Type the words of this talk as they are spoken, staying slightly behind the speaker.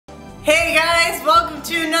Hey guys, welcome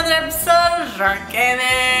to another episode of Drunk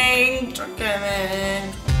Gaming.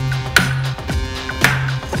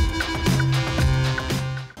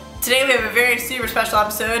 Today we have a very super special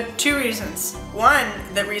episode. Two reasons. One,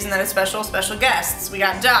 the reason that it's special guests. We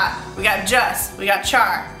got Dot, we got Just, we got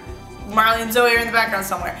Char. Marley and Zoe are in the background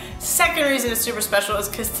somewhere. Second reason it's super special is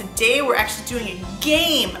because today we're actually doing a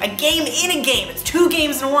game in a game. It's two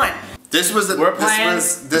games in one. This was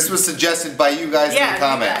suggested by you guys in the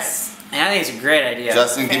comments. And I think it's a great idea.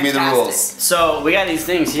 Justin, give me the rules. So we got these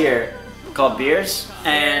things here called beers,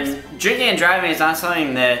 and drinking and driving is not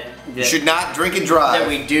something that you should not drink and drive. That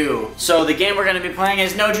we do. So the game we're going to be playing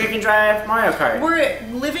is No Drink and Drive Mario Kart. We're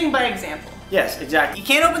living by example. Yes, exactly. You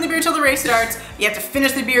can't open the beer till the race starts. You have to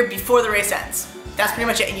finish the beer before the race ends. That's pretty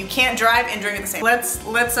much it. And you can't drive and drink at the same time.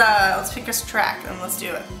 Let's pick a track and let's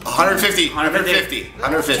do it. 150. Do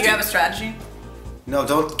you have a strategy? No,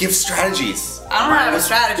 don't give strategies. I don't have a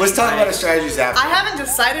strategy. Let's talk about our strategies after. I haven't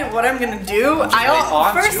decided what I'm gonna do.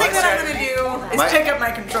 First thing that I'm gonna do is pick up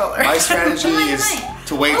my controller. My strategy is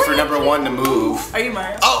to wait for number one to move. Are you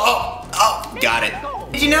Mario? Oh, got it.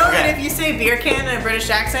 Did you know that if you say beer can in a British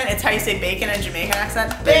accent, it's how you say bacon in a Jamaican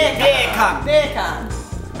accent? Bacon. Bacon.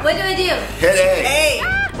 What do I do? Hit A. Hey.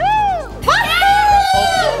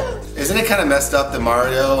 Isn't it kind of messed up that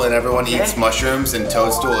Mario and everyone eats mushrooms and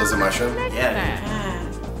Toadstool is a mushroom? Yeah.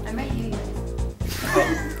 I'm right here.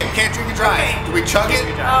 Can't drink and drive. Do we chug it?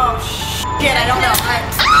 Oh shit! I don't know.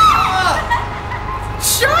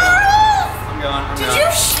 Charles! I'm going. Did you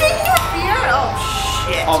shake your beer? Oh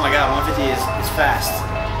shit! Oh my god, 150 is fast.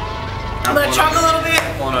 I'm gonna chug a little bit,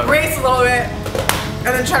 race a little bit,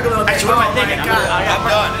 and then chug a little bit. Actually, what am I thinking?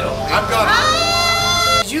 I'm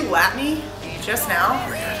done. Did you lap me just now?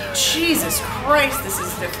 Jesus Christ, this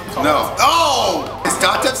is difficult. No. Oh! Is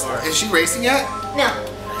Datev, is she racing yet? No.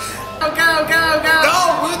 Oh, go. No!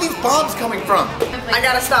 Where are these bombs coming from? I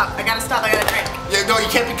gotta stop, I gotta drink. Yeah, no, you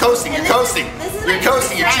can't be coasting. You're coasting. You're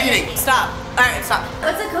coasting. You're cheating. Stop. Alright, stop.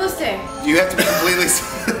 What's a coaster? You have to be completely...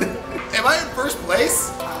 Am I in first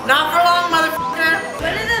place? Not for long, motherfucker.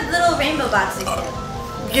 What do the little rainbow boxes do?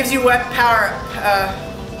 Gives you what power?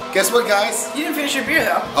 Guess what, guys? You didn't finish your beer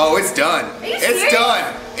though. Oh, it's done. Are you It's serious? done.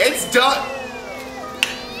 It's done.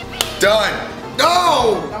 Done.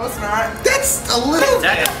 No! No, it's not. That's a little... Is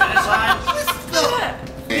that your finish line?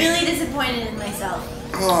 Really disappointed in myself.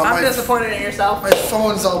 Oh, I'm disappointed in yourself. My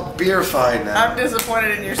phone's all beer-fied now. I'm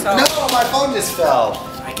disappointed in yourself. No, my phone just fell.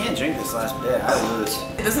 I can't drink this last bit. I lose.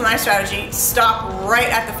 This is my strategy. Stop right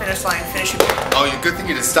at the finish line. Finish your beer. Oh, good thing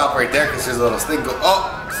you just stopped right there because there's a little thing go...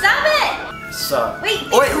 Oh! Stop it! So. Wait.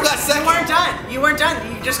 Oh, wait, who got second? You weren't done.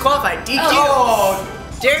 You just qualified. DQ. Oh!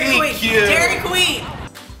 Dairy Queen. DQ. Dairy Queen.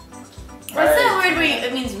 What's that word where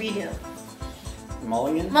it means redo?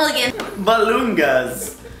 Mulligan? Mulligan.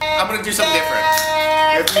 Balloongas. I'm gonna do something different.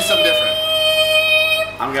 You have to do something different.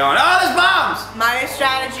 I'm going, oh, there's bombs! My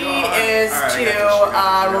strategy is to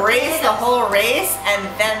race the whole race and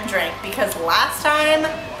then drink, because last time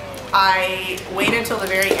I waited till the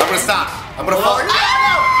very end. I'm gonna stop. I'm gonna fall.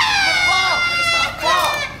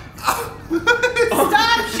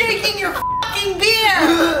 Stop shaking your fucking beer!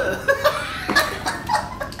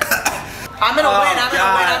 I'm gonna win.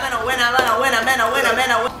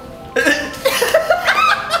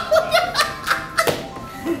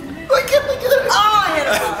 Look at Oh, I hit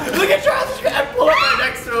him. Look at Charles. I pull up right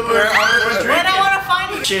next to him. When I want to find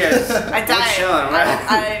you. Cheers. I died. We're chilling,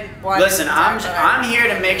 right? Listen, I'm here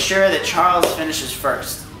to make sure that Charles finishes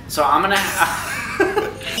first. So I'm gonna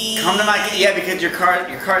come to my because your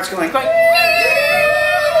cart's going.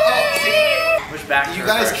 Push back. You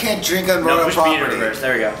guys can't drink on road push property. B to reverse.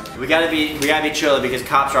 There we go. We gotta be chill because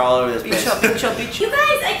cops are all over this place. Be chill. You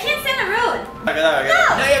guys, I can't stand the road. No,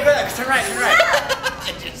 yeah, good. Turn right.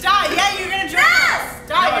 Dot, yeah, you're gonna join us.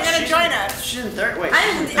 Dot, you're gonna join us. She's in third. Wait.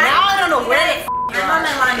 Now I don't know where I'm on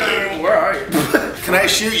my laundry. Where are you? Can I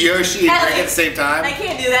shoot Yoshi and drink at the same time? I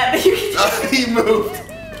can't do that, but you can. He moved.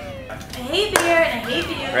 I hate beer and I hate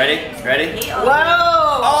video. Ready? Whoa!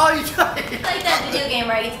 Oh, you got it. It's like that video game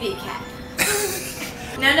where I get to be a cat.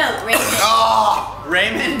 No, Raymond. Oh!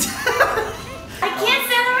 Raymond. I can't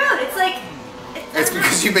stand the road. It's like... It's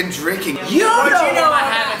because you've been drinking. What you know about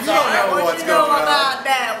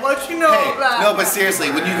that? What you know about? No, but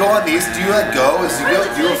seriously, when you go on these, do you let go?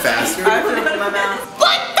 Do you go faster? I put it in my mouth.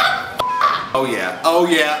 What the f***? Oh yeah.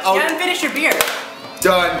 You haven't finished your beer.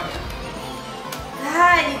 Done.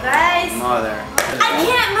 God, you guys. Mother. I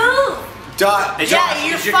can't move. Done. Yeah,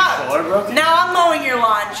 you're fucked. Now I'm mowing your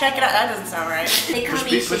lawn. Check it out. That doesn't sound right. They call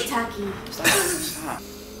me shiitake. Stop.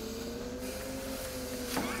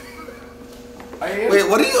 Wait,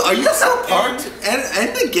 what are you? Are you still parked?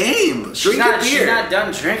 End the game. Drink a beer. She's not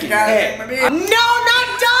done drinking. No,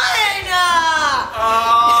 not done!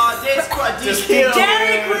 Oh, this DQ.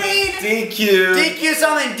 Dairy Queen! DQ. DQ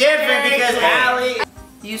something different because Alli.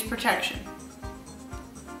 Use protection.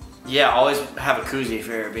 Yeah, always have a koozie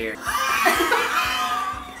for your beer.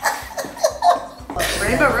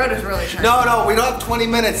 Rainbow Road is really trying. No, we don't have 20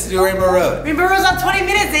 minutes to do Rainbow Road. Rainbow Road's on 20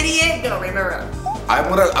 minutes, idiot! Go, Rainbow Road. I'm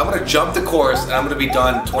gonna jump the course and I'm gonna be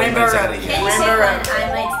done 20 Rainbow minutes Road. out of here. Can you Rainbow say Road. one I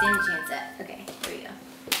might stand a chance at? Okay, here we go.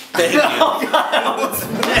 Thank you. Oh god, I almost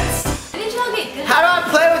missed. When did y'all get good How do I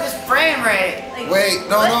play with this frame rate? Like, Wait,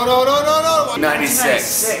 no. 96.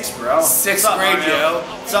 96, bro. Sixth What's up, grade, Mario? Joe.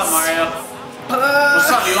 What's up, Mario? What's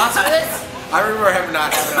up? You want some of this? I remember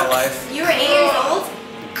not having a life. You were 8 years old?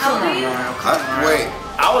 How old were you? Wait.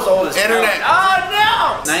 I was old as hell. Internet. Oh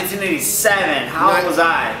no! 1987. How old was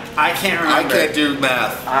I? I can't remember. I can't do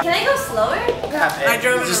math. Can I go slower? Tap I it.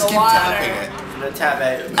 drove into Just the keep water. tapping it. Tap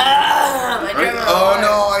it. I drove into the Oh water.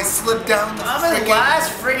 no, I slipped down the I'm in freaking...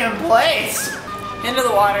 last freaking place. Into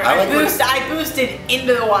the water. I like I boosted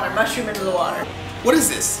into the water. Mushroom into the water. What is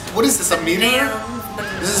this? What is this, a meteor?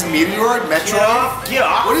 This is Meteor? Metro? Get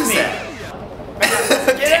off What is me. that?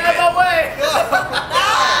 Get out of my way.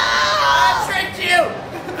 I tricked you.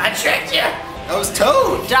 I tricked you. That was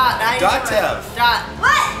Toad. Dot, how you doing? Datev. Dot,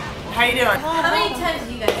 What? how you doing? How many times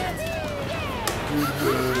do you guys ask?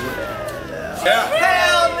 Yeah.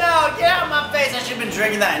 Hell no. Get out of my face. I should have been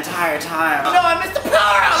drinking that entire time. No, I missed the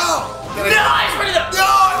power up. No, No, I just went in the... No,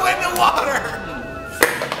 I went in the water.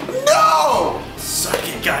 No. Suck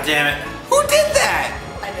it, goddammit. Who did that?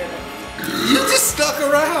 I did it. You just stuck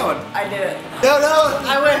around. I did it. No.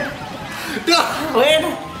 I win. No.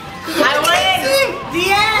 Win. I win. The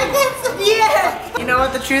end. The end. You know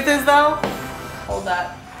what the truth is though? Hold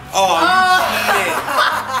that. Oh, you cheated.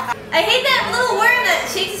 I hate that little worm that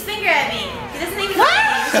shakes his finger at me. He doesn't even know me. He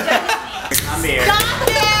just judges me. I'm here. Stop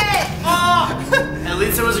it! Oh! At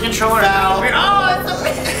least it was a controller. Foul. Oh, it's a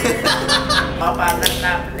Hope I left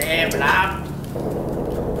out for the but I'm...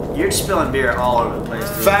 You're just spilling beer all over the place.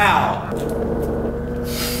 Dude. Foul.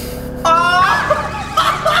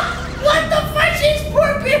 What the fuck? She's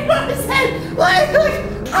poured beer on his head. Like,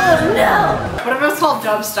 Oh no. What if it was called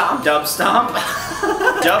Dub Stomp? Dub Stomp?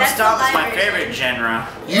 Dub Stomp is my favorite genre.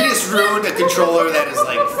 You just ruined a controller that is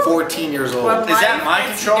like 14 years old. Well, Is that my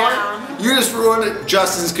gets controller? down. You just ruined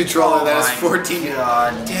Justin's controller that is my 14 years old.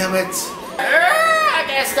 God. Damn it. I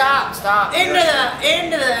can't stop.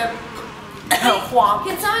 Into the whomp.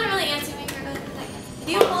 Can someone really answer me for a second?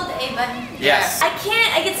 Do you hold the A button? Yes. I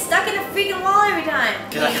can't. I get stuck in a freaking wall every time.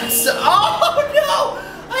 Oh no!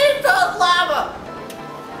 I just fell in lava.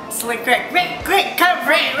 Slick Rick, come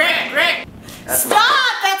Rick. That's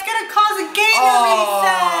Stop! That's gonna cause a game to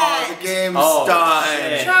reset. The game's Oh, done.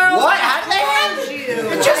 shit. Charles, What? I How did that told you.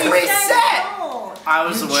 It just I said reset. no. I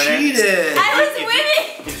was the winner. Cheated. I was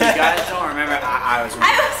winning. If you guys don't remember, I was winning.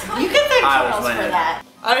 I was winning. You can thank I was Charles for winning. that.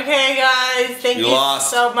 Okay, guys, thank You you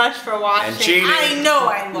lost. so much for watching. And cheated. I know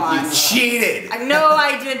I You lost. cheated. I know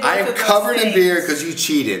I did. I both am of those covered in things. beer because you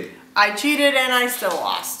cheated. I cheated and I still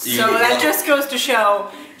lost. You So that lost. just goes to show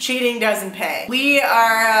cheating doesn't pay. We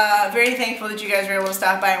are very thankful that you guys were able to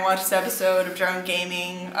stop by and watch this episode of Drunk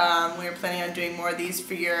Gaming. We are planning on doing more of these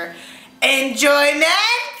for your enjoyment.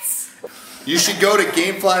 You should go to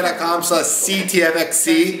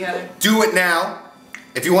gamefly.com/CTFXC. Do it now.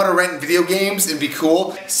 If you want to rent video games and be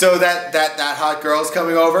cool, so that hot girl's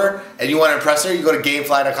coming over and you want to impress her, you go to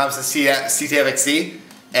gamefly.com/CTFXC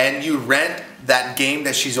and you rent that game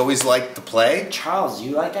that she's always liked to play. Charles,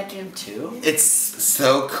 you like that game too? It's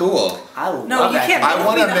so cool. I love No, you that can't. game. I both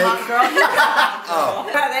wanna be the make- hot girl. You can't. Oh.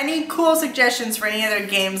 Have any cool suggestions for any other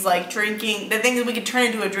games like drinking? The things that we could turn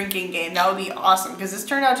into a drinking game. That would be awesome because this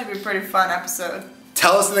turned out to be a pretty fun episode.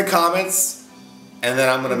 Tell us in the comments, and then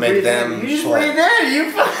I'm gonna make them. You just play. breathe in.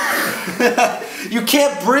 You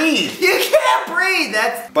can't breathe. You can't breathe.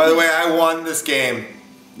 That's. By the way, I won this game.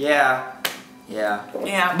 Yeah. Yeah. But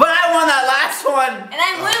I won that last one. And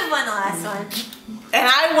I would have won the last one. And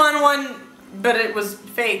I won one, but it was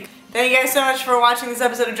fake. Thank you guys so much for watching this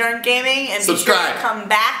episode of Drunk Gaming, and Subscribe. be sure to come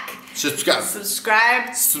back. Subscribe.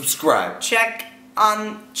 Subscribe. Check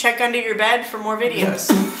under your bed for more videos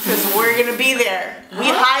because we're gonna be there. We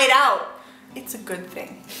hide out. It's a good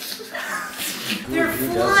thing. They're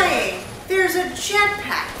flying. There's a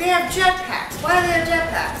jetpack. They have jetpacks. Why do they have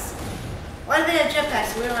jetpacks? Why do they have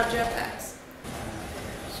jetpacks? We don't have jetpacks.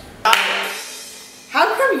 How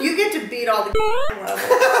come you get to beat all the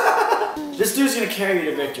levels? This dude's gonna carry you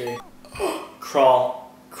to victory.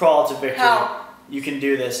 Crawl to victory. How? You can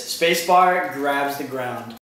do this. Spacebar grabs the ground.